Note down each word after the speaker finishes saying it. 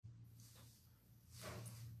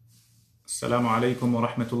Assalamu alaikum wa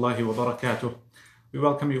rahmatullahi wa barakatuh. We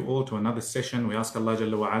welcome you all to another session. We ask Allah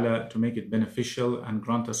Jalla wa ala to make it beneficial and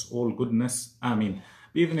grant us all goodness. Ameen.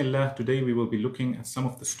 Bi-idhnillah, today we will be looking at some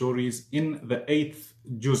of the stories in the 8th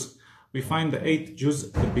juz. We find the 8th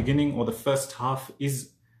juz, the beginning or the first half,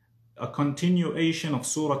 is a continuation of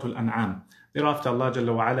Surah Al-An'am. Thereafter, Allah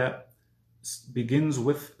Jalla wa ala begins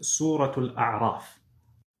with Surah Al-A'raf.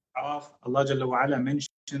 Allah Jalla wa ala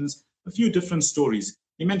mentions a few different stories.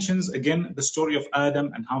 He mentions again the story of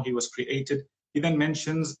Adam and how he was created. He then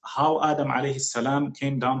mentions how Adam alayhi salam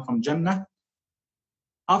came down from Jannah.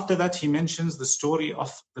 After that, he mentions the story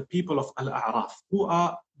of the people of Al-A'raf. Who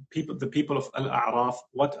are the people of Al-A'raf?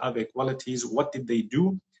 What are their qualities? What did they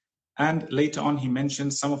do? And later on, he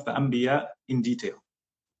mentions some of the Anbiya in detail.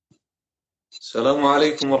 Assalamu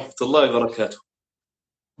alaikum wa rahmatullahi wa barakatuh.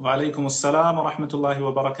 Wa alaikum assalam wa rahmatullahi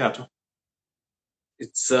wa barakatuh.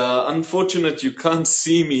 It's unfortunate you can't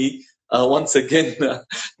see me once again.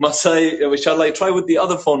 Shall I try with the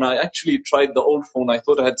other phone? I actually tried the old phone. I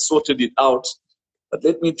thought I had sorted it out. But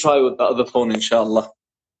let me try with the other phone, inshallah.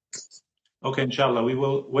 Okay, inshallah. We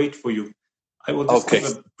will wait for you. I will just give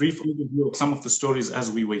a brief overview of some of the stories as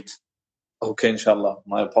we wait. Okay, inshallah.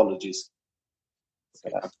 My apologies.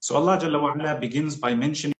 So Allah Jalla wa ala begins by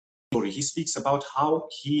mentioning the story. He speaks about how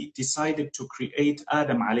he decided to create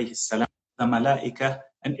Adam alayhi salam, the malaika,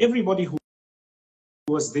 and everybody who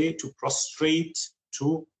was there to prostrate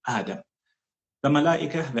to Adam. The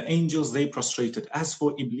malaika, the angels, they prostrated. As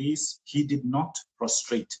for Iblis, he did not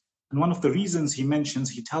prostrate. And one of the reasons he mentions,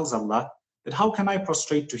 he tells Allah that how can I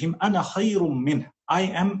prostrate to him? Ana khayrum minh. I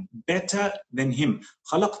am better than him.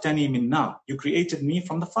 Khalaqtani min nar. You created me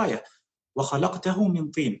from the fire. Wa khalaqtahu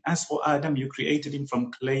min tin. As for Adam, you created him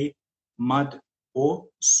from clay, mud, or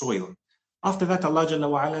soil. After that, Allah Jalla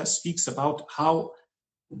wa ala speaks about how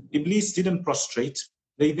Iblis didn't prostrate.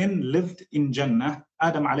 They then lived in Jannah.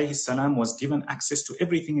 Adam alayhi salam was given access to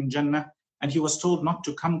everything in Jannah, and he was told not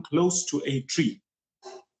to come close to a tree.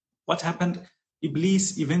 What happened?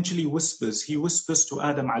 Iblis eventually whispers. He whispers to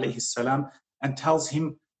Adam alayhi salam and tells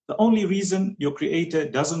him, the only reason your creator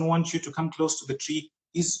doesn't want you to come close to the tree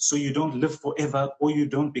is so you don't live forever or you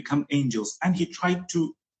don't become angels. And he tried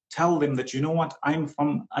to tell them that, you know what, I'm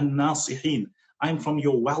from an-nasihin. I'm from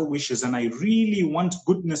your well-wishers and I really want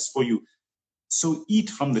goodness for you. So eat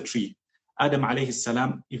from the tree. Adam alayhi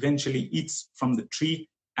salam eventually eats from the tree,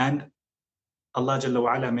 and Allah Jalla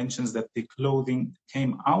wa ala mentions that the clothing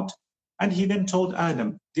came out, and he then told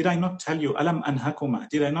Adam, did I not tell you, alam anhakuma,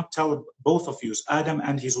 did I not tell both of you, Adam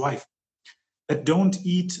and his wife, that don't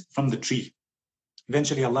eat from the tree?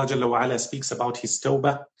 Eventually Allah Jalla wa ala speaks about his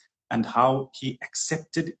tawbah and how he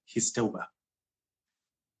accepted his tawbah.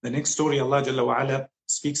 The next story Allah Jalla wa ala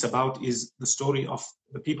speaks about is the story of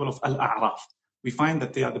the people of Al-A'raf. We find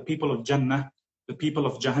that they are the people of Jannah, the people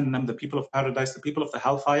of Jahannam, the people of paradise, the people of the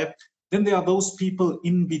hellfire. Then there are those people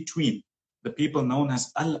in between, the people known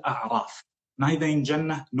as Al-A'raf, neither in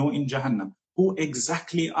Jannah nor in Jahannam. Who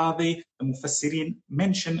exactly are they? The Mufassirin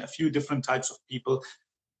mention a few different types of people.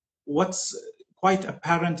 What's quite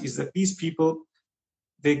apparent is that these people,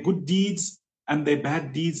 their good deeds and their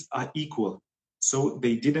bad deeds are equal. So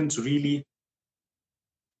they didn't really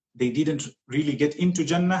get into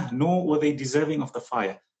Jannah, nor were they deserving of the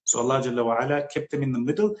fire. So Allah Jalla wa ala kept them in the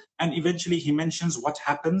middle, and eventually he mentions what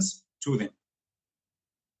happens to them.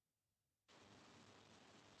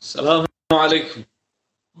 Assalamu alaikum.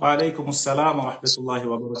 Wa alaikum assalam wa rahmatullahi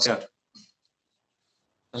wa barakatuh.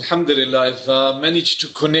 Alhamdulillah, I've managed to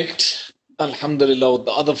connect, alhamdulillah, with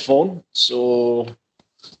the other phone. So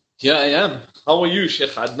here I am. How are you,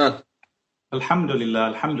 Sheikh Adnan? Alhamdulillah,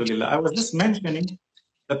 alhamdulillah. I was just mentioning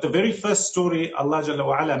that the very first story Allah Jalla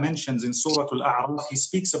wa ala mentions in Surah Al-A'raf, he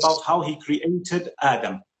speaks about how he created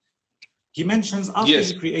Adam. He mentions after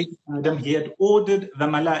he created Adam, he had ordered the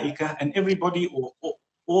malaika and everybody, or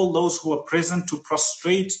all those who were present, to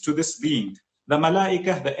prostrate to this being. The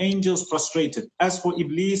malaika, the angels, prostrated. As for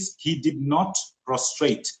Iblis, he did not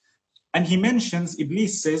prostrate. And he mentions,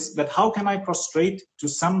 Iblis says that how can I prostrate to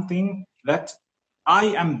something that I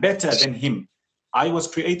am better than him? I was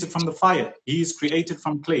created from the fire. He is created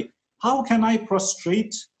from clay. How can I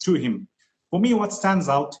prostrate to him? For me, what stands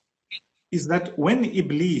out is that when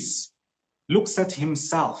Iblis looks at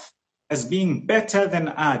himself as being better than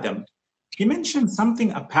Adam, he mentions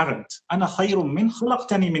something apparent. Ana khayrum min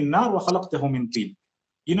khalaqtani min nar wa khalaqtahu min tin.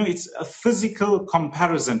 You know, it's a physical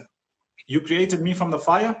comparison. You created me from the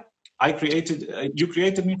fire. You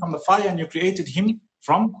created me from the fire, and you created him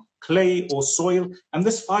from clay or soil, and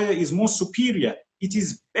this fire is more superior. It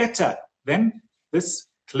is better than this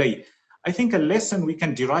clay. I think a lesson we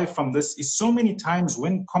can derive from this is so many times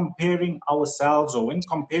when comparing ourselves or when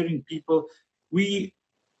comparing people, we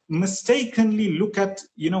mistakenly look at,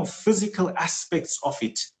 physical aspects of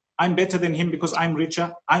it. I'm better than him because I'm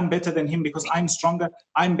richer. I'm better than him because I'm stronger.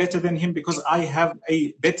 I'm better than him because I have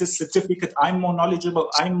a better certificate. I'm more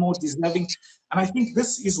knowledgeable. I'm more deserving. And I think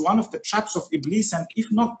this is one of the traps of Iblis. And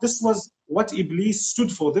if not, this was what Iblis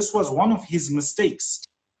stood for. This was one of his mistakes.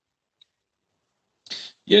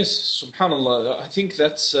 Yes, subhanallah. I think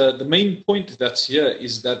that's the main point that's here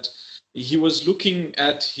is that he was looking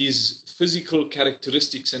at his physical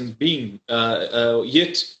characteristics and being,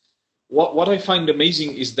 yet what I find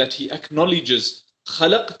amazing is that he acknowledges,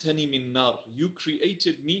 خَلَقْتَنِي مِن نَار, you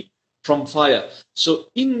created me from fire.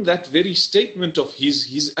 So in that very statement of his,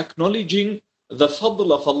 he's acknowledging the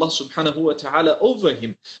fadl of Allah subhanahu wa ta'ala over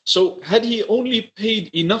him. So had he only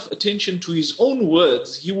paid enough attention to his own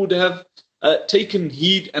words, he would have taken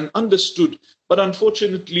heed and understood. But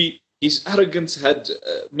unfortunately, his arrogance had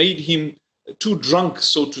made him too drunk,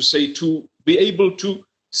 so to say, to be able to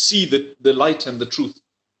see the light and the truth.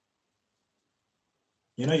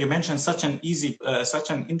 You mentioned such an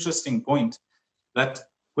interesting point, that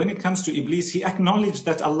when it comes to Iblis, he acknowledged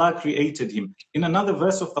that Allah created him. In another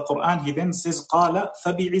verse of the Quran, he then says, قَالَ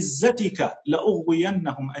فَبِعِزَّتِكَ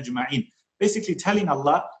لَأُغْوِيَنَّهُمْ أَجْمَعِينَ, basically telling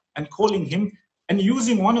Allah and calling him and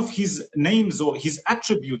using one of his names or his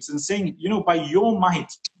attributes and saying, by your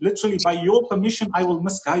might, literally by your permission, I will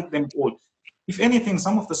misguide them all. If anything,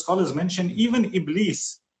 some of the scholars mention even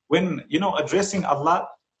Iblis, when, addressing Allah,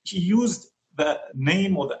 he used the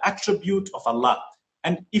name or the attribute of Allah.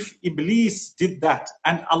 And if Iblis did that,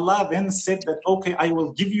 and Allah then said that, okay, I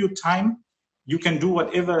will give you time, you can do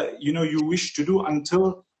whatever, you wish to do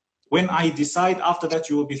until when I decide, after that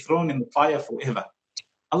you will be thrown in the fire forever.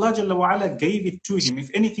 Allah Jalla wa'ala gave it to him. If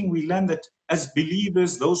anything, we learn that as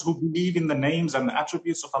believers, those who believe in the names and the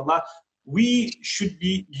attributes of Allah, we should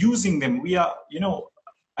be using them. We are,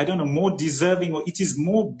 more deserving, or it is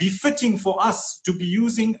more befitting for us to be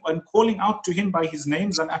using and calling out to him by his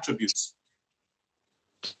names and attributes.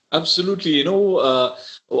 Absolutely.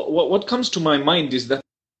 What comes to my mind is that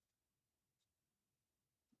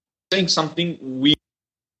saying something we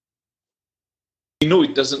know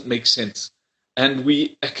it doesn't make sense. And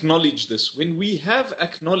we acknowledge this. When we have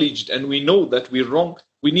acknowledged and we know that we're wrong,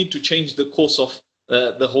 we need to change the course of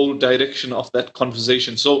the whole direction of that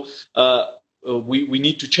conversation. So we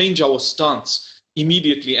need to change our stance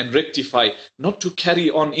immediately and rectify, not to carry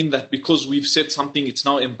on in that because we've said something, it's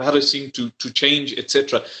now embarrassing to change,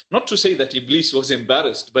 etc. Not to say that Iblis was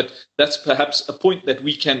embarrassed, but that's perhaps a point that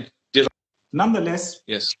we can derive. Nonetheless,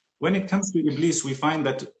 yes. When it comes to Iblis, we find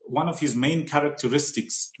that one of his main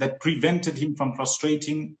characteristics that prevented him from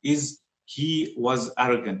prostrating is he was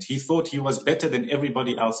arrogant. He thought he was better than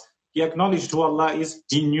everybody else. He acknowledged who Allah is.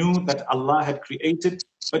 He knew that Allah had created,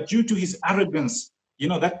 but due to his arrogance,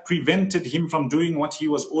 that prevented him from doing what he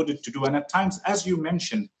was ordered to do. And at times, as you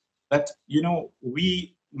mentioned, that,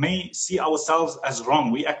 we may see ourselves as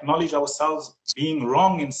wrong. We acknowledge ourselves being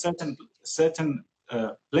wrong in certain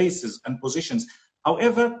places and positions.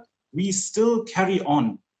 However, we still carry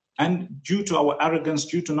on, and due to our arrogance,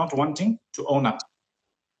 due to not wanting to own up.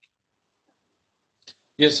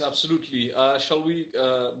 Yes, absolutely. Shall we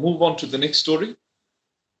move on to the next story?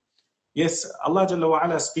 Yes, Allah Jalla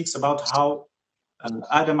wa'ala speaks about how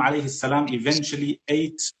Adam alayhi salam eventually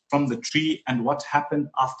ate from the tree and what happened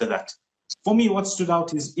after that. For me, what stood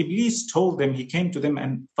out is Iblis told them, he came to them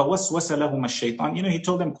and فَوَسْوَسَ لَهُمَ الشَّيْطَانِ. He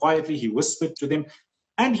told them quietly, he whispered to them,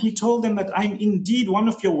 and he told them that I'm indeed one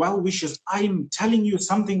of your well-wishers. I'm telling you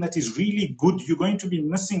something that is really good. You're going to be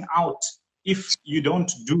missing out if you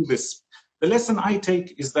don't do this. The lesson I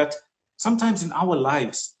take is that sometimes in our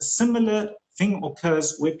lives, a similar thing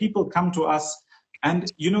occurs where people come to us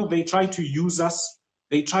and, they try to use us.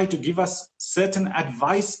 They try to give us certain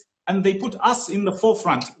advice and they put us in the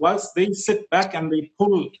forefront whilst they sit back and they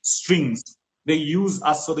pull strings. They use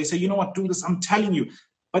us. So they say, what, do this, I'm telling you.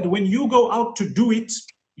 But when you go out to do it,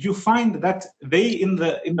 you find that they in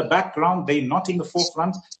the background, they're not in the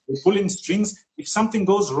forefront, they're pulling strings. If something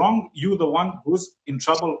goes wrong, you're the one who's in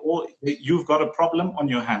trouble or you've got a problem on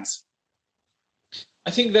your hands. I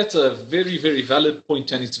think that's a very, very valid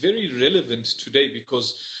point, and it's very relevant today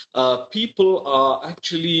because people are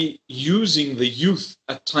actually using the youth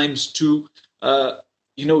at times to,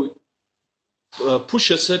 push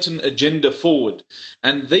a certain agenda forward.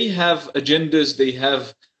 And they have agendas, they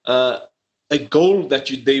have a goal that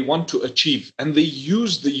they want to achieve, and they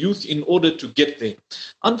use the youth in order to get there.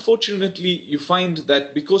 Unfortunately, you find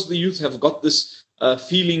that because the youth have got this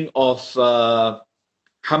feeling of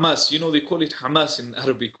Hamas, they call it Hamas in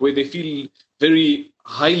Arabic, where they feel very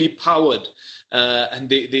highly powered and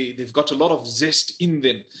they've got a lot of zest in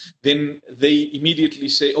them, then they immediately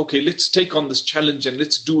say, okay, let's take on this challenge and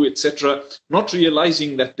let's do, etc., not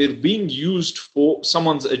realizing that they're being used for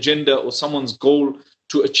someone's agenda or someone's goal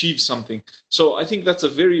to achieve something. So I think that's a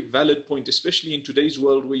very valid point, especially in today's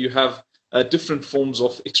world where you have different forms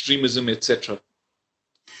of extremism, etc.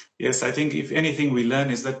 Yes, I think if anything we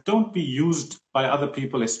learn is that don't be used by other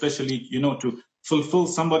people, especially, to fulfill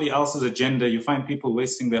somebody else's agenda. You find people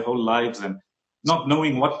wasting their whole lives and not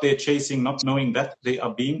knowing what they're chasing, not knowing that they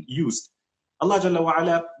are being used. Allah Jalla wa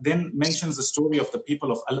ala then mentions the story of the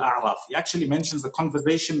people of Al-A'raf. He actually mentions the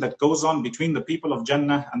conversation that goes on between the people of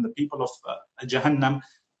Jannah and the people of Jahannam,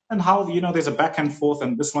 and how, there's a back and forth,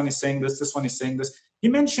 and this one is saying this one is saying this. He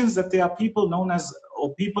mentions that there are people known as,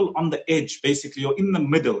 or people on the edge, basically, or in the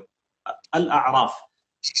middle. Al-A'raf.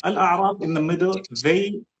 Al-A'raf in the middle,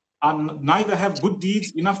 they neither have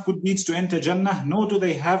enough good deeds to enter Jannah, nor do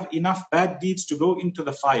they have enough bad deeds to go into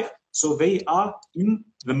the fire. So they are in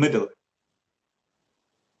the middle.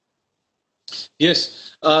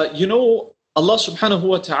 Yes. Allah subhanahu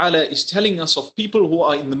wa ta'ala is telling us of people who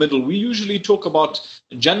are in the middle. We usually talk about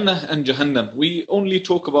Jannah and Jahannam. We only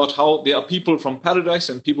talk about how there are people from paradise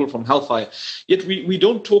and people from hellfire. Yet we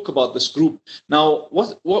don't talk about this group. Now,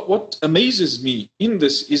 what amazes me in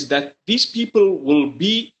this is that these people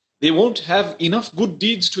they won't have enough good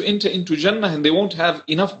deeds to enter into Jannah, and they won't have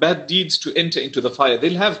enough bad deeds to enter into the fire.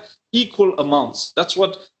 They'll have equal amounts. That's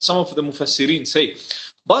what some of the mufassirin say.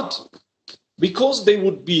 But because they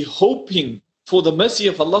would be hoping for the mercy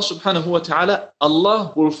of Allah subhanahu wa ta'ala,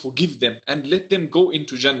 Allah will forgive them and let them go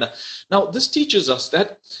into Jannah. Now, this teaches us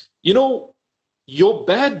that, your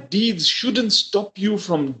bad deeds shouldn't stop you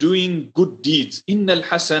from doing good deeds. Innal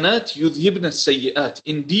hasanat yudhibna sayyi'at.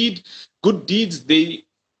 Indeed, good deeds, they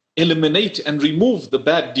eliminate and remove the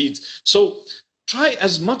bad deeds. So try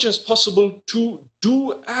as much as possible to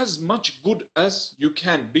do as much good as you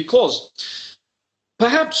can, because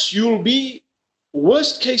perhaps you'll be,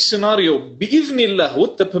 worst case scenario, bi'idhnillah,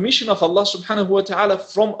 with the permission of Allah subhanahu wa ta'ala,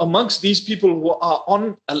 from amongst these people who are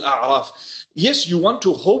on Al-A'raf. Yes, you want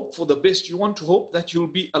to hope for the best. You want to hope that you'll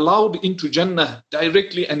be allowed into Jannah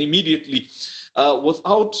directly and immediately,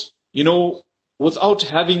 without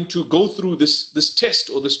having to go through this test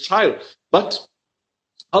or this trial. But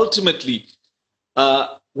ultimately,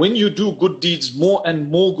 when you do good deeds, more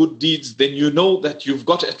and more good deeds, then you know that you've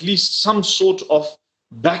got at least some sort of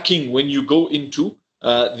backing when you go into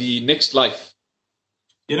the next life.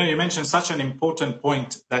 You mentioned such an important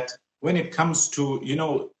point, that when it comes to,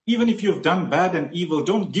 even if you've done bad and evil,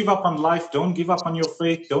 don't give up on life, don't give up on your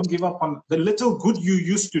faith, don't give up on the little good you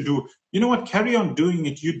used to do. You know what? Carry on doing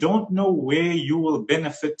it. You don't know where you will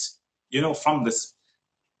benefit, from this.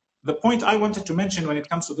 The point I wanted to mention when it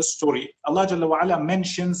comes to this story, Allah Jalla wa ala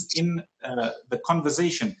mentions in the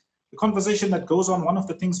conversation that goes on, one of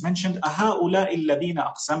the things mentioned, أَهَؤُلَاءِ الَّذِينَ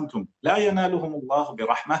أَقْسَمْتُمْ لَا يَنَالُهُمُ اللَّهُ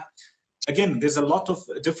بِرَحْمَةٍ. Again, there's a lot of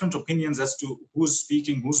different opinions as to who's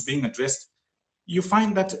speaking, who's being addressed. You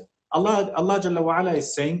find that Allah Jalla wa ala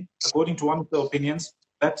is saying, according to one of the opinions,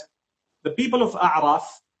 that the people of A'raf,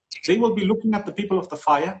 they will be looking at the people of the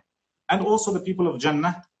fire and also the people of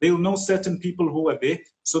Jannah. They will know certain people who are there.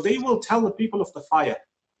 So they will tell the people of the fire,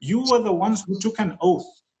 you were the ones who took an oath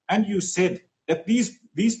and you said that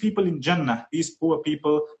these people in Jannah, these poor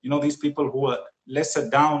people, these people who are lesser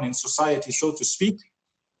down in society, so to speak,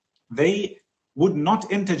 they would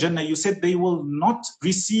not enter Jannah. You said they will not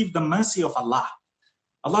receive the mercy of Allah.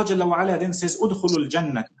 Allah Jalla wa ala then says, "Udkhulul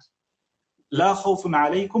Jannah, la khawfun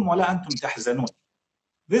alaykum wa la antum tahzanun."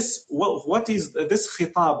 What is this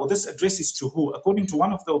khitab, or this address is to who? According to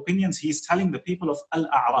one of the opinions, he is telling the people of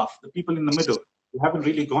Al-A'raf, the people in the middle, who haven't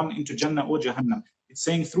really gone into Jannah or Jahannam. It's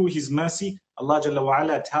saying through his mercy, Allah Jalla wa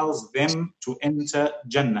ala tells them to enter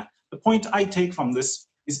Jannah. The point I take from this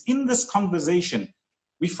is, in this conversation,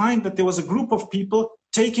 we find that there was a group of people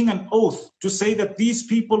taking an oath to say that these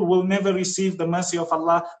people will never receive the mercy of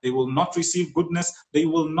Allah, they will not receive goodness, they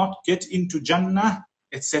will not get into Jannah,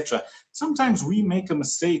 etc. Sometimes we make a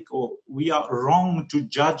mistake, or we are wrong to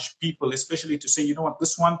judge people, especially to say,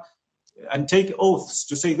 this one, and take oaths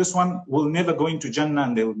to say this one will never go into Jannah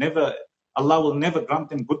and Allah will never grant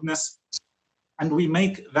them goodness. And we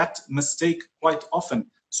make that mistake quite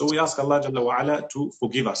often. So we ask Allah Jalla wa ala to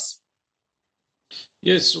forgive us.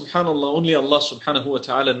 Yes, subhanAllah, only Allah subhanahu wa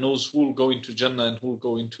ta'ala knows who will go into Jannah and who will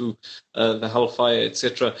go into the hellfire,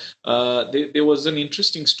 etc. There was an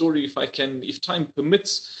interesting story, if time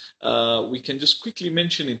permits, we can just quickly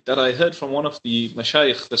mention it, that I heard from one of the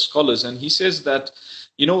mashayikh, the scholars, and he says that,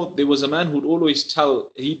 there was a man who'd always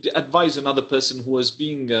he'd advise another person who was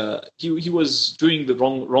he was doing the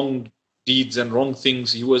wrong deeds and wrong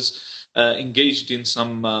things. He was engaged in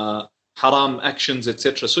some haram actions,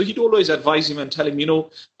 etc. So he'd always advise him and tell him,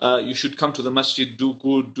 you should come to the masjid, do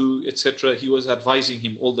good, do, etc. He was advising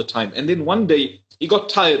him all the time. And then one day he got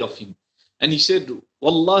tired of him and he said,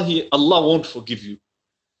 Wallahi, Allah won't forgive you.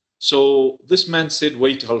 So this man said,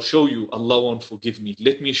 wait, I'll show you. Allah won't forgive me.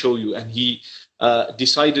 Let me show you. And he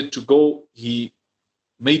decided to go. He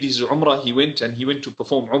made his umrah. He went to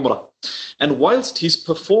perform umrah. And whilst he's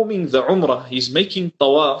performing the umrah, he's making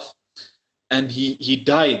tawaf, and he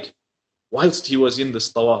died whilst he was in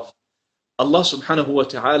this tawaf. Allah subhanahu wa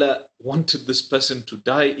ta'ala wanted this person to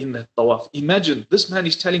die in that tawaf. Imagine, this man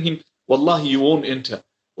is telling him, Wallahi, you won't enter.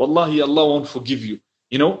 Wallahi, Allah won't forgive you.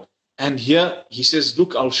 And here he says,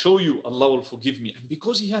 look, I'll show you, Allah will forgive me. And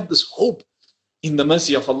because he had this hope in the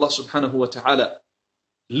mercy of Allah subhanahu wa ta'ala,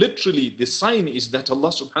 literally the sign is that Allah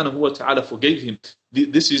subhanahu wa ta'ala forgave him.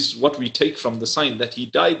 This is what we take from the sign, that he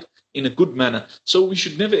died in a good manner. So we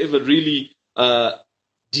should never ever really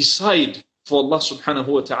decide for Allah subhanahu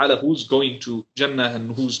wa ta'ala who's going to Jannah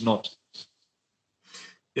and who's not.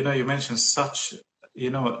 You mentioned such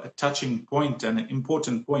a touching point and an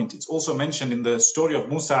important point. It's also mentioned in the story of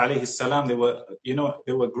Musa alayhi salam. There were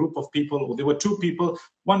a group of people, or there were two people,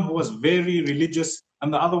 one who was very religious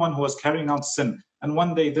and the other one who was carrying out sin. And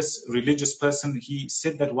one day this religious person, he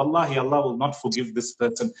said that, Wallahi, Allah will not forgive this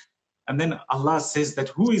person. And then Allah says that,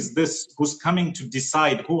 who is this who's coming to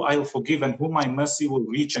decide who I'll forgive and who my mercy will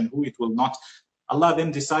reach and who it will not? Allah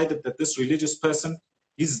then decided that this religious person,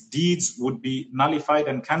 his deeds would be nullified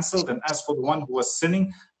and cancelled. And as for the one who was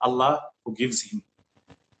sinning, Allah forgives him.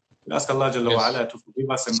 We ask Allah Jalla wa Ala to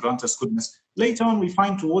forgive us and grant us goodness. Later on, we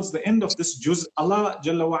find towards the end of this juz, Allah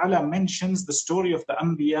Jalla wa Ala mentions the story of the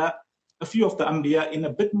Anbiya, a few of the Anbiya in a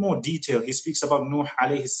bit more detail. He speaks about Nuh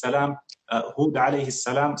alayhi salam, Hud alayhi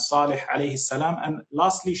salam, Salih alayhi salam, and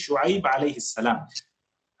lastly Shu'aib alayhi salam.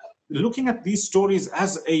 Looking at these stories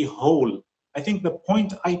as a whole, I think the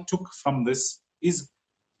point I took from this is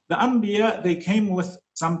the Anbiya, they came with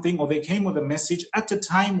something, or they came with a message at a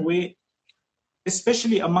time where,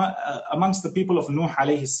 especially amongst the people of Nuh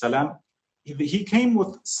alayhi salam, he came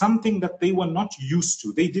with something that they were not used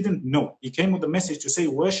to. They didn't know. He came with a message to say,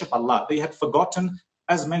 worship Allah. They had forgotten,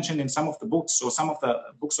 as mentioned in some of the books or some of the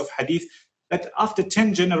books of hadith, that after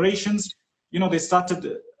 10 generations, they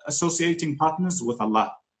started associating partners with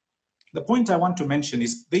Allah. The point I want to mention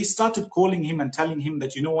is they started calling him and telling him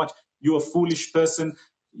that, you know what, you're a foolish person.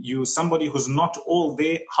 You somebody who's not all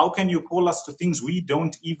there. How can you call us to things we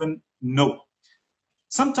don't even know?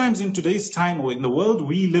 Sometimes in today's time, or in the world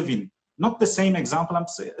we live in, not the same example, I'm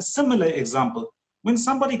saying a similar example. When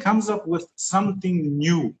somebody comes up with something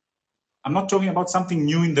new, I'm not talking about something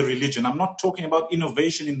new in the religion. I'm not talking about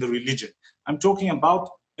innovation in the religion. I'm talking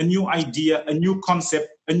about a new idea, a new concept,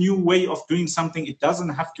 a new way of doing something. It doesn't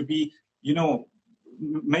have to be,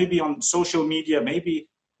 maybe on social media, maybe,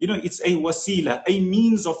 it's a wasila, a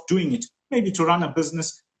means of doing it, maybe to run a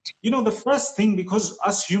business. The first thing, because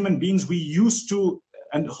us human beings, we used to,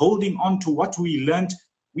 and holding on to what we learned,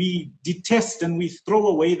 we detest and we throw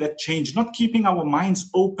away that change, not keeping our minds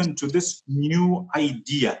open to this new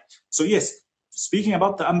idea. So yes, speaking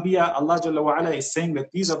about the Anbiya, Allah Jalla wa Ala is saying that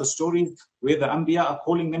these are the stories where the Anbiya are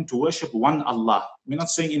calling them to worship one Allah. We're not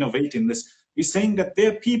saying innovate in this. We're saying that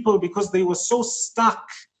their people, because they were so stuck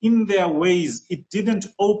in their ways, it didn't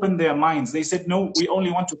open their minds. They said, no, we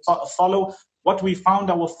only want to follow what we found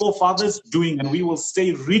our forefathers doing, and we will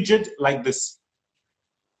stay rigid like this.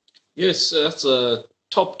 Yes, that's a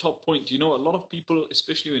top point. A lot of people,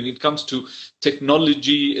 especially when it comes to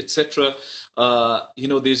technology, etc.,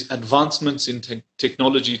 there's advancements in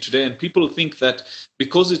technology today, and people think that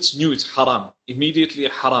because it's new, it's haram, immediately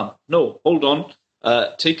haram. No, hold on.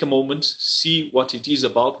 Take a moment, see what it is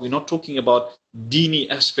about. We're not talking about dini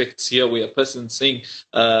aspects here, where a person's saying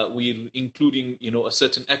we're including, a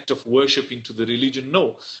certain act of worship into the religion.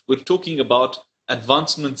 No, we're talking about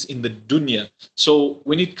advancements in the dunya. So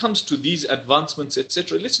when it comes to these advancements,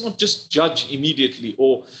 etc., let's not just judge immediately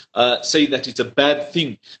or say that it's a bad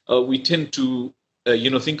thing. We tend to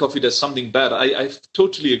think of it as something bad. I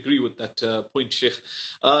totally agree with that point, Sheikh.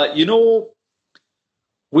 Where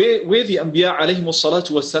the Anbiya alayhimu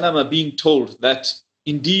salatu wasalam are being told that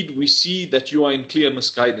indeed we see that you are in clear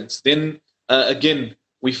misguidance, then again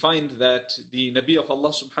we find that the Nabi of Allah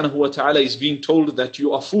subhanahu wa ta'ala is being told that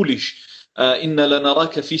you are foolish. إِنَّ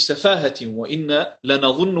لَنَرَاكَ فِي سَفَاهَةٍ وَإِنَّ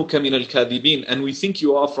لَنَظُنُّكَ مِنَ الْكَاذِبِينَ, and we think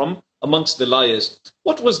you are from amongst the liars.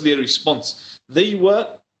 What was their response? They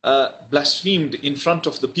were blasphemed in front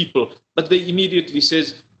of the people, but they immediately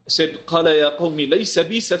said, قَالَ يَا قَوْمِ لَيْسَ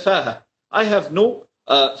بِي سَفَاهَةٍ, I have no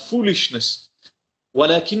foolishness.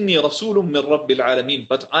 وَلَكِنِّي رَسُولٌ مِّن رَبِّ الْعَالَمِينَ,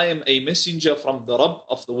 but I am a messenger from the Rabb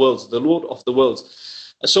of the worlds, the Lord of the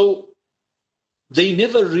worlds. So they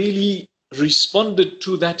never really responded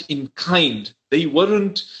to that in kind. They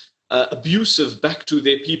weren't abusive back to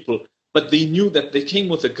their people, but they knew that they came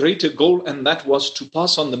with a greater goal, and that was to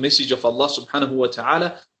pass on the message of Allah subhanahu wa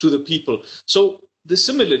ta'ala to the people. So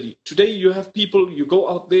similarly, today you have people, you go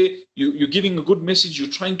out there, you're giving a good message, you're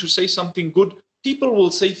trying to say something good, people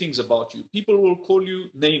will say things about you, people will call you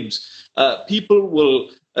names, people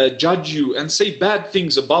will judge you and say bad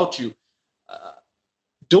things about you.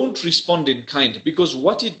 Don't respond in kind, because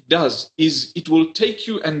what it does is it will take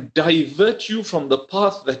you and divert you from the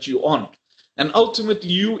path that you're on. And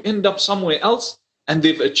ultimately you end up somewhere else, and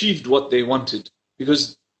they've achieved what they wanted.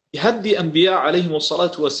 Because had the Anbiya alayhim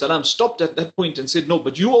salatu wasalam stopped at that point and said, no,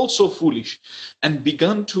 but you're also foolish, and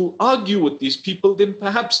begun to argue with these people, then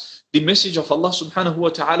perhaps the message of Allah subhanahu wa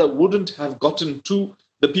ta'ala wouldn't have gotten to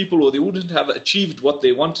the people, or they wouldn't have achieved what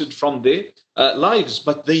they wanted from their lives.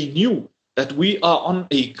 But they knew that we are on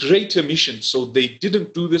a greater mission. So they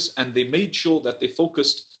didn't do this, and they made sure that they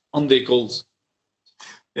focused on their goals.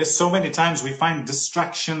 Yes, so many times we find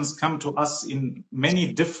distractions come to us in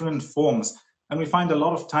many different forms. And we find a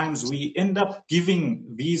lot of times we end up giving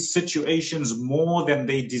these situations more than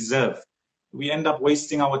they deserve. We end up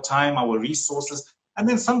wasting our time, our resources. And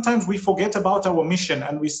then sometimes we forget about our mission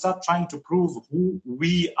and we start trying to prove who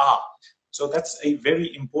we are. So that's a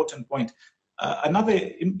very important point. Another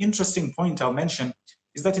interesting point I'll mention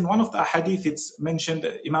is that in one of the hadith, it's mentioned,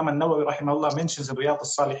 Imam al-Nawawi rahimahullah mentions in Riyadh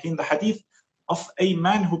al-Salihin, the hadith of a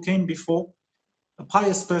man who came before, a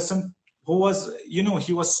pious person who was,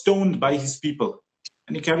 he was stoned by his people.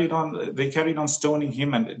 And they carried on stoning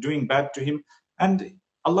him and doing bad to him. And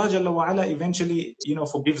Allah Jalla wa Ala eventually,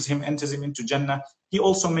 forgives him, enters him into Jannah. He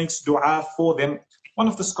also makes dua for them. One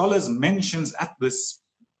of the scholars mentions at this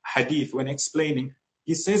hadith when explaining,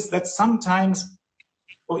 he says that sometimes,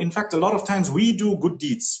 or in fact, a lot of times we do good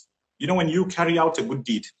deeds. When you carry out a good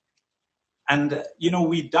deed, and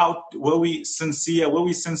we doubt, were we sincere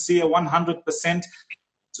 100%,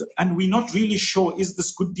 and we're not really sure, is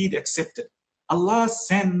this good deed accepted? Allah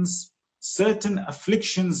sends certain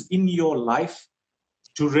afflictions in your life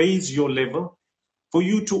to raise your level, for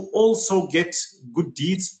you to also get good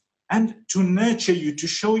deeds, and to nurture you, to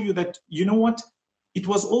show you that, it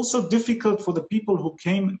was also difficult for the people who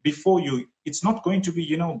came before you. It's not going to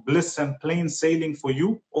be, bliss and plain sailing for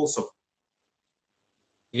you also.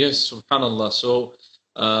 Yes, subhanAllah. So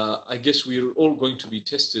I guess we're all going to be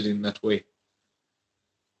tested in that way.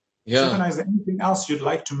 Yeah. Is there anything else you'd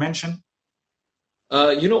like to mention?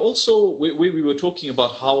 Also, we were talking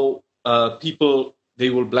about how people, they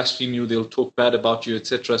will blaspheme you, they'll talk bad about you,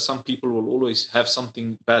 etc. Some people will always have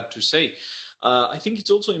something bad to say. I think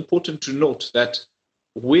it's also important to note that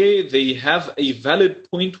where they have a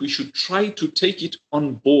valid point, we should try to take it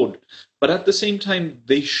on board. But at the same time,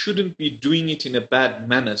 they shouldn't be doing it in a bad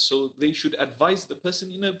manner. So they should advise the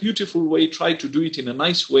person in a beautiful way, try to do it in a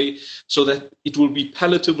nice way, so that it will be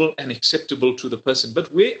palatable and acceptable to the person.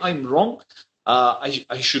 But where I'm wrong,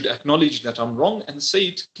 I should acknowledge that I'm wrong and say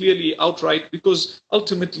it clearly, outright, because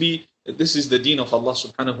ultimately this is the deen of Allah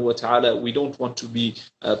subhanahu wa ta'ala. We don't want to be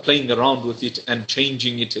playing around with it and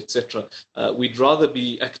changing it, etc. We'd rather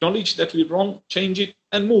be acknowledge that we're wrong, change it,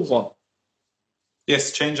 and move on.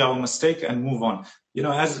 Yes, change our mistake and move on.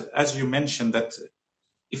 As you mentioned, that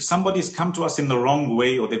if somebody's come to us in the wrong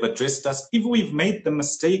way, or they've addressed us, if we've made the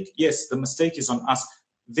mistake, yes, the mistake is on us.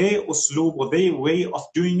 Their usloob or their way of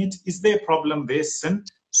doing it is their problem, their sin.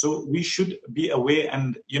 So we should be aware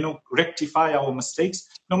and, rectify our mistakes,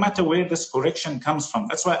 no matter where this correction comes from.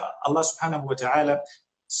 That's why Allah subhanahu wa ta'ala,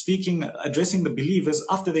 addressing the believers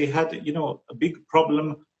after they had, a big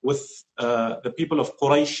problem with the people of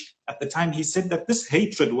Quraysh at the time, he said that this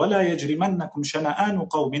hatred, وَلَا يَجْرِمَنَّكُمْ شَنَآنُ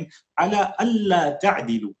قَوْمٍ عَلَىٰ أَلَّا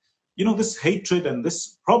تَعْدِلُوا. This hatred and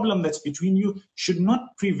this problem that's between you should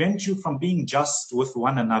not prevent you from being just with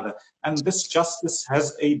one another. And this justice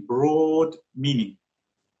has a broad meaning.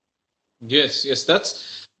 Yes,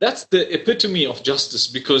 that's the epitome of justice,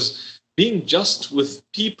 because being just with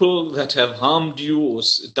people that have harmed you or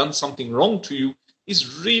done something wrong to you is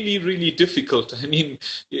really, really difficult. I mean,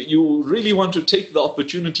 you really want to take the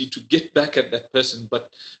opportunity to get back at that person.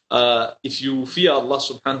 But if you fear Allah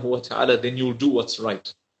subhanahu wa ta'ala, then you'll do what's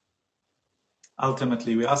right.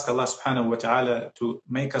 Ultimately, we ask Allah subhanahu wa ta'ala to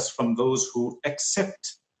make us from those who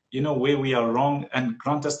accept, where we are wrong and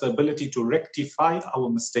grant us the ability to rectify our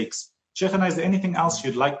mistakes. Shaykhana, is there anything else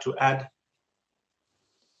you'd like to add?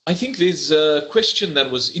 I think there's a question that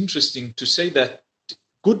was interesting to say that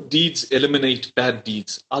good deeds eliminate bad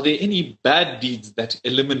deeds. Are there any bad deeds that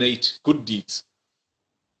eliminate good deeds?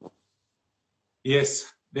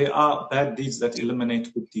 Yes, there are bad deeds that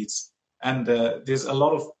eliminate good deeds. And there's a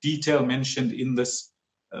lot of detail mentioned in this.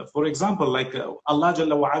 For example, like Allah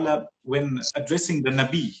Jalla wa Ala, when addressing the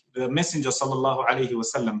Nabi, the Messenger Sallallahu Alaihi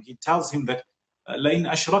Wasallam, he tells him that لَإِنْ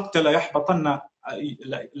أَشْرَكْتَ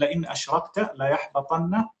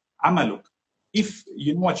لَيَحْبَطَنَّ عَمَلُكَ. If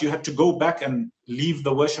you know what, you have to go back and leave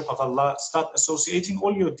the worship of Allah, start associating,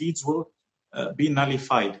 all your deeds will be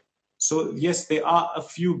nullified. So yes, there are a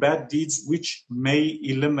few bad deeds which may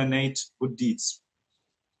eliminate good deeds.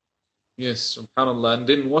 Yes, subhanAllah. And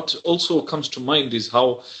then what also comes to mind is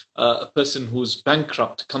how a person who's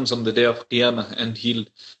bankrupt comes on the day of Qiyamah, and he'll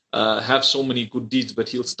have so many good deeds, but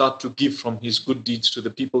he'll start to give from his good deeds to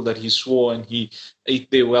the people that he swore, and he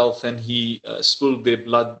ate their wealth, and he spilled their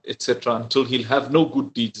blood, etc., until he'll have no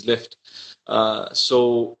good deeds left.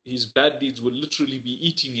 So his bad deeds will literally be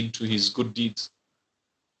eating into his good deeds.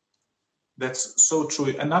 That's so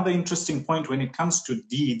true. Another interesting point when it comes to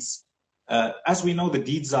deeds, as we know, the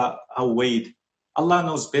deeds are weighed. Allah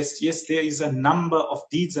knows best. Yes, there is a number of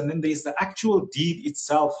deeds, and then there is the actual deed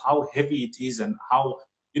itself, how heavy it is, and how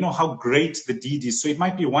great the deed is. So it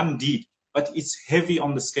might be one deed, but it's heavy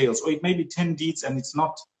on the scales, or it may be 10 deeds and it's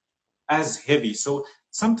not as heavy. So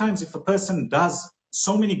sometimes if a person does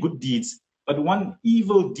so many good deeds, but one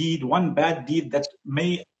evil deed, one bad deed that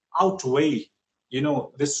may outweigh,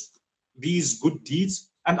 these good deeds,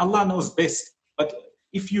 and Allah knows best. But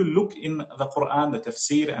if you look in the Quran, the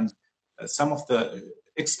tafsir, and some of the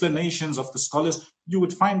explanations of the scholars, you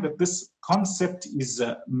would find that this concept is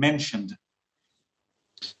mentioned.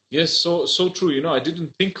 Yes, so true. I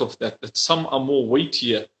didn't think of that some are more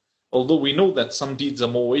weightier. Although we know that some deeds are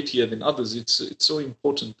more weightier than others, it's so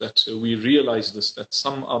important that we realize this, that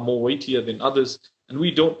some are more weightier than others, and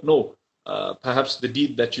we don't know. Perhaps the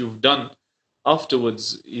deed that you've done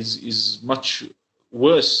afterwards is much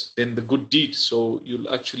worse than the good deed, so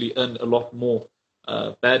you'll actually earn a lot more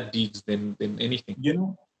bad deeds than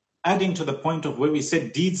anything. Adding to the point of where we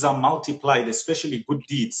said deeds are multiplied, especially good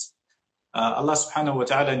deeds, Allah subhanahu wa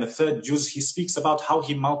ta'ala in the third juz, he speaks about how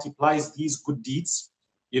he multiplies these good deeds,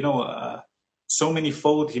 so many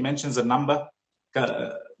fold. He mentions a number.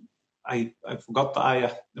 I forgot the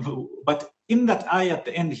ayah, but in that ayah at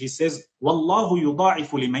the end he says wallahu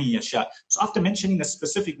yudha'ifu liman yasha. So after mentioning a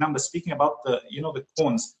specific number, speaking about the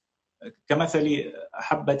corns, كمثل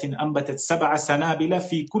حبة أنبتت سبع سنابل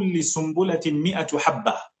في كل سنبلة 100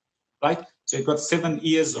 حبة, right? So you've got 7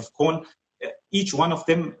 ears of corn, each one of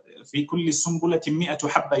them في كل سنبلة 100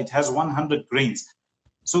 حبة, it has 100 grains.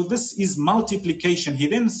 So this is multiplication. He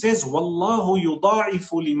then says wallahu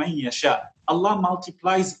yudha'ifu liman yasha. Allah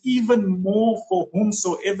multiplies even more for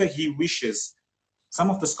whomsoever he wishes. Some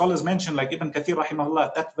of the scholars mention, like Ibn Kathir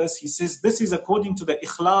rahimahullah, that verse, he says this is according to the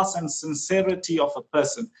ikhlas and sincerity of a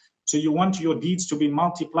person. So you want your deeds to be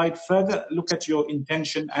multiplied further, look at your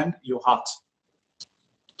intention and your heart.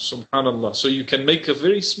 Subhanallah. So you can make a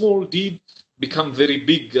very small deed become very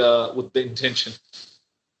big with the intention.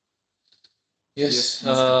 Yes.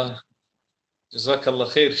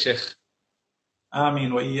 Jazakallah khair, Sheikh.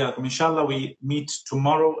 Ameen wa iyaakum. Inshallah, we meet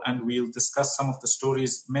tomorrow and we'll discuss some of the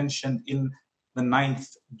stories mentioned in the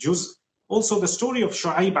 9th juz. Also, the story of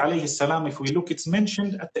Shu'aib alayhi salam, if we look, it's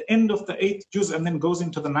mentioned at the end of the 8th juz and then goes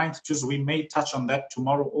into the 9th juz. We may touch on that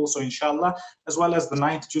tomorrow also, inshallah. As well as the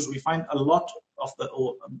 9th juz, we find a lot of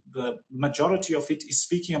the majority of it is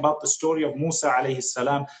speaking about the story of Musa alayhi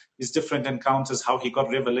salam, his different encounters, how he got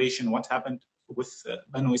revelation, what happened with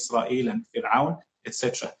Banu Israel and Fir'aun,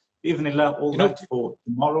 etc. Ibnillah, all that for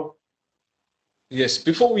tomorrow. Yes,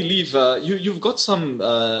 before we leave, you've got some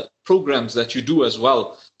programs that you do as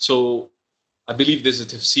well. So I believe there's a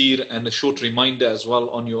tafsir and a short reminder as well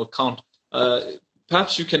on your account.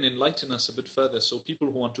 Perhaps you can enlighten us a bit further so people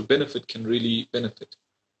who want to benefit can really benefit.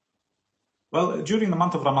 Well, during the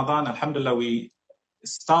month of Ramadan, alhamdulillah, we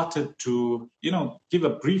started to, give a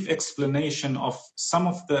brief explanation of some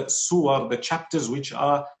of the surah, the chapters which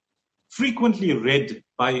are frequently read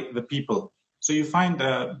by the people. So you find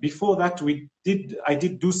before that I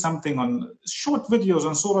did do something on short videos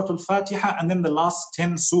on Surah Al-Fatiha and then the last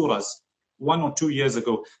 10 surahs, 1 or 2 years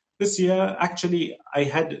ago. This year, actually, I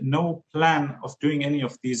had no plan of doing any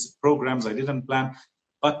of these programs. I didn't plan.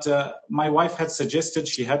 But my wife had suggested,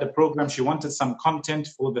 she had a program, she wanted some content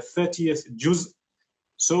for the 30th juz.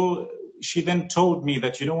 So she then told me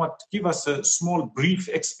that, you know what, give us a small brief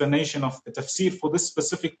explanation of the tafsir for this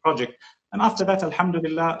specific project. And after that,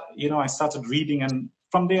 alhamdulillah, you know, I started reading, and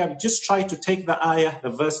from there, I just try to take the ayah,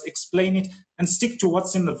 the verse, explain it, and stick to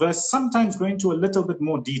what's in the verse, sometimes go into a little bit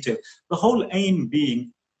more detail. The whole aim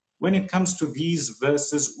being, when it comes to these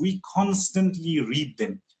verses, we constantly read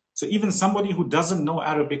them. So even somebody who doesn't know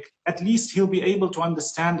Arabic, at least he'll be able to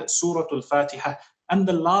understand Surah Al-Fatiha and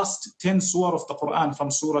the last 10 surah of the Quran, from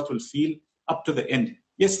Surah Al-Fil up to the end.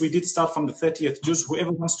 Yes, we did start from the 30th juz.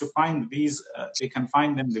 Whoever wants to find these, they can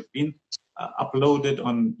find them. They've been uploaded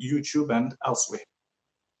on YouTube and elsewhere.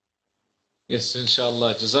 Yes,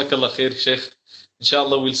 inshallah. Jazakallah khair, Sheikh.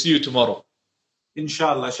 Inshallah, we'll see you tomorrow.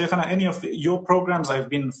 Inshallah. Shaykhana, any of your programs, I've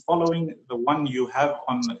been following the one you have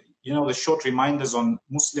on, you know, the short reminders on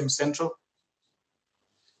Muslim Central.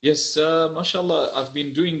 Yes, mashallah, I've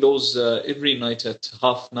been doing those every night at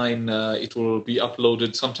 9:30. It will be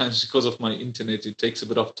uploaded. Sometimes because of my internet, it takes a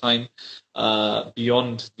bit of time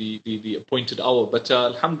beyond the appointed hour. But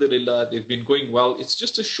alhamdulillah, they've been going well. It's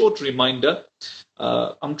just a short reminder.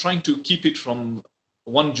 I'm trying to keep it from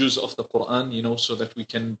one juz of the Quran, you know, so that we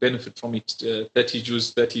can benefit from it 30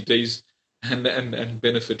 juz, 30 days, and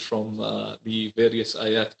benefit from the various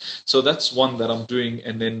ayat. So that's one that I'm doing.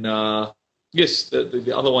 And then yes,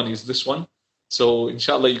 the other one is this one. So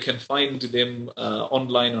inshallah, you can find them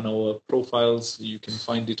online on our profiles. You can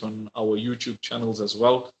find it on our YouTube channels as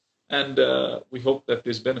well. And we hope that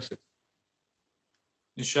there's benefit.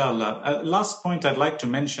 Inshallah. Last point I'd like to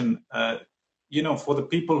mention, you know, for the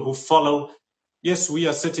people who follow, yes, we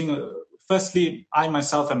are sitting, firstly, I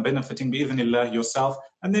myself am benefiting, bi'idhnillah, yourself.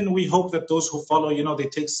 And then we hope that those who follow, you know, they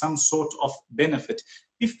take some sort of benefit.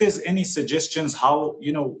 If there's any suggestions how,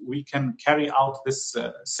 you know, we can carry out this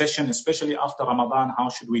session, especially after Ramadan, how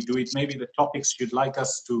should we do it? Maybe the topics you'd like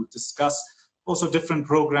us to discuss, also different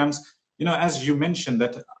programs. You know, as you mentioned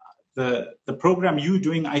that the program you're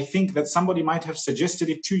doing, I think that somebody might have suggested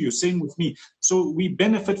it to you, same with me. So we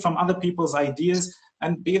benefit from other people's ideas,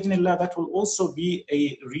 and bi'idhnillah, that will also be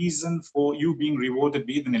a reason for you being rewarded,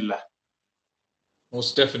 bi'idhnillah.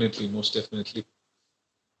 Most definitely, most definitely.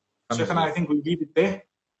 Shaykhana, I think we'll leave it there.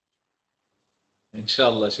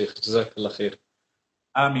 Inshallah, Shaykh. Jazakallah khair.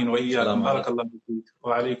 Ameen wa iyyakum. Barakallahu feek.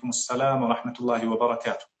 Wa alaykum assalam wa rahmatullahi wa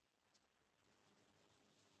barakatuh.